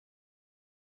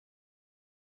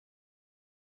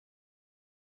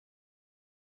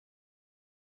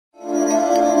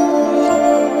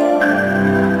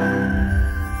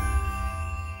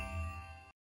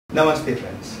Namaste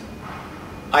friends,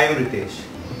 I am Ritesh.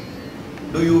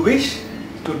 Do you wish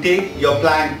to take your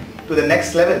plank to the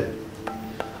next level?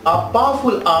 A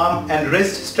powerful arm and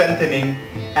wrist strengthening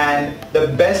and the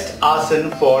best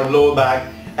asana for lower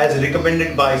back as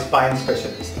recommended by spine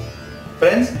specialists.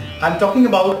 Friends, I am talking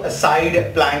about a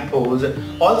side plank pose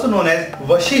also known as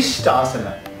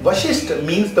Vasisthasana. Vasisth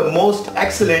means the most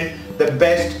excellent, the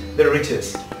best, the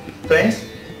richest. Friends,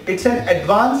 it's an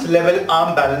advanced level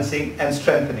arm balancing and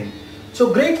strengthening.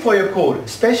 So great for your core,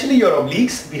 especially your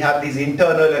obliques. We have these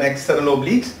internal and external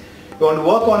obliques. You want to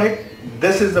work on it,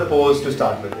 this is the pose to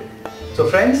start with it. So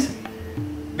friends,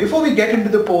 before we get into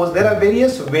the pose, there are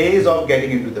various ways of getting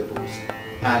into the pose.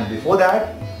 And before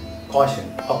that, caution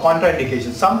or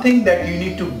contraindication, something that you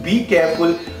need to be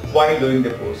careful while doing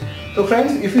the pose. So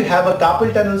friends, if you have a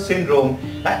carpal tunnel syndrome,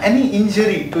 any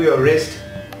injury to your wrist,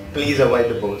 please avoid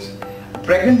the pose.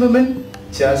 Pregnant women,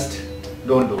 just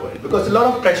don't do it because a lot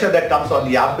of pressure that comes on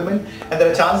the abdomen and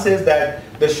there are chances that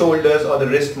the shoulders or the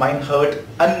wrist might hurt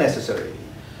unnecessarily.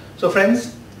 So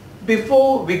friends,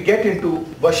 before we get into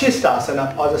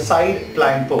Vasisthasana or the side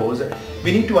plank pose,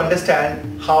 we need to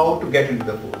understand how to get into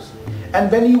the pose.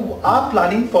 And when you are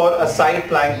planning for a side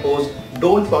plank pose,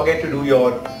 don't forget to do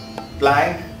your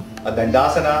plank, a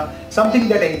dandasana, something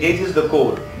that engages the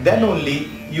core. Then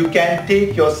only you can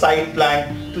take your side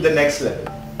plank to the next level.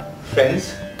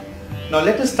 Friends, now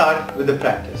let us start with the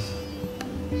practice.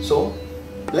 So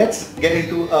let's get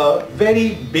into a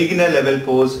very beginner level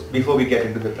pose before we get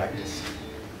into the practice.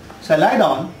 So I lie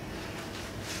down,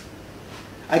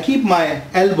 I keep my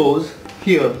elbows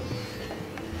here,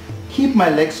 keep my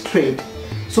legs straight.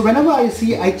 So whenever I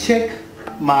see, I check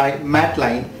my mat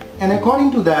line and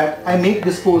according to that I make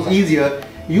this pose easier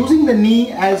using the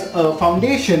knee as a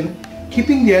foundation,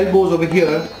 keeping the elbows over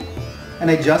here, and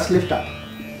I just lift up.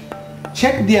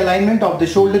 Check the alignment of the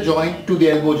shoulder joint to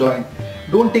the elbow joint.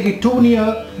 Don't take it too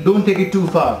near, don't take it too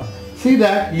far. See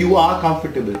that you are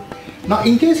comfortable. Now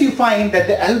in case you find that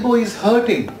the elbow is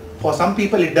hurting, for some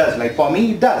people it does, like for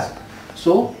me it does.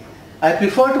 So I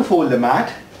prefer to fold the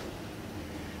mat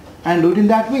and do it in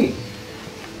that way.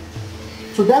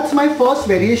 So that's my first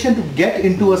variation to get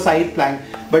into a side plank.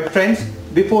 But friends,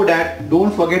 before that,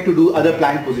 don't forget to do other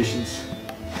plank positions.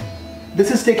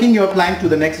 This is taking your plank to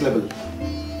the next level.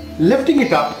 Lifting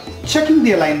it up, checking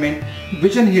the alignment,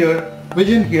 vision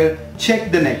here,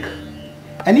 check the neck.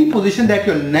 Any position that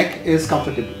your neck is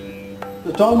comfortable.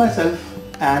 So tall myself,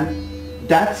 and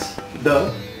that's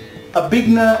a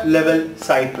beginner level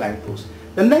side plank pose.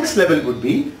 The next level would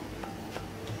be,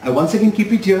 I once again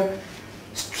keep it here,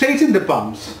 straighten the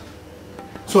palms,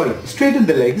 straighten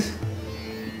the legs,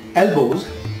 elbows,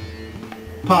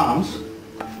 palms,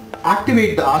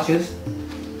 activate the arches,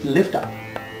 lift up,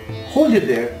 hold it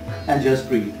there and just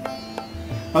breathe.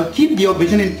 Now keep your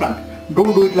vision in front.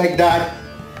 Don't do it like that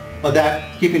or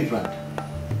that, keep in front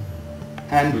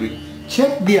and breathe.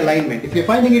 Check the alignment. If you're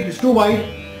finding it is too wide,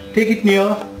 take it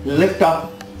near, lift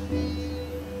up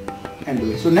and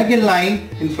do it. So neck in line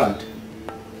in front.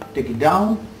 Take it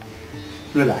down,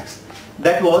 relax.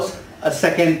 That was a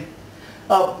second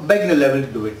beginner level to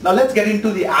do it. Now let's get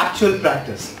into the actual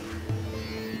practice.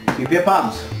 Keep your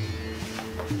palms.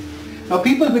 Now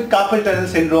people with carpal tunnel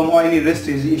syndrome or any wrist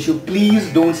issue,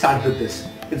 please don't start with this.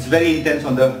 It's very intense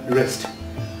on the wrist.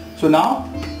 So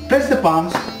now press the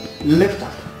palms, lift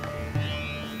up.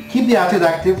 Keep the arches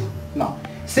active. Now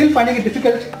still finding it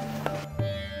difficult?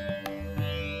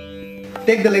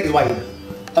 Take the legs wide.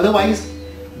 Otherwise,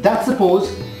 that's the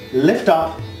pose. Lift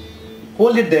up,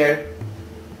 hold it there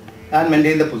and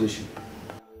maintain the position.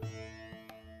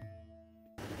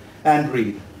 And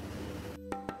breathe.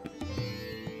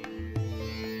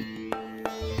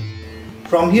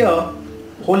 From here,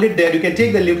 hold it there. You can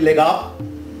take the leg up,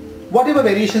 whatever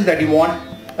variations that you want.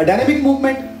 A dynamic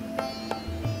movement.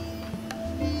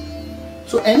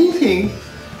 So anything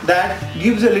that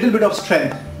gives a little bit of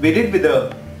strength, we did with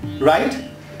the right,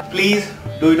 please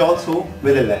do it also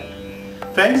with the left.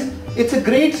 Friends, it's a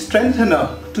great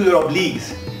strengthener to your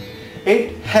obliques.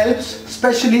 It helps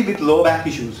especially with low back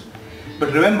issues.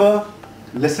 But remember,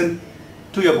 listen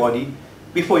to your body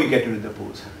before you get into the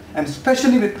pose. And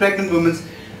especially with pregnant women,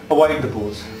 avoid the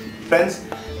pose. Friends,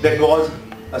 that was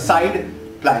a side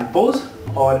plank pose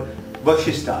or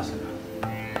Vasisthasana.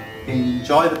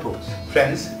 Enjoy the pose.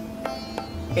 Friends,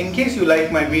 in case you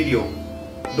like my video,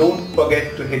 don't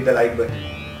forget to hit the like button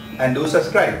and do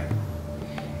subscribe.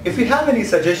 If you have any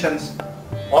suggestions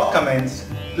or comments,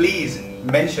 please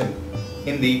mention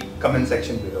in the comment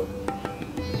section below.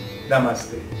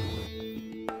 Namaste.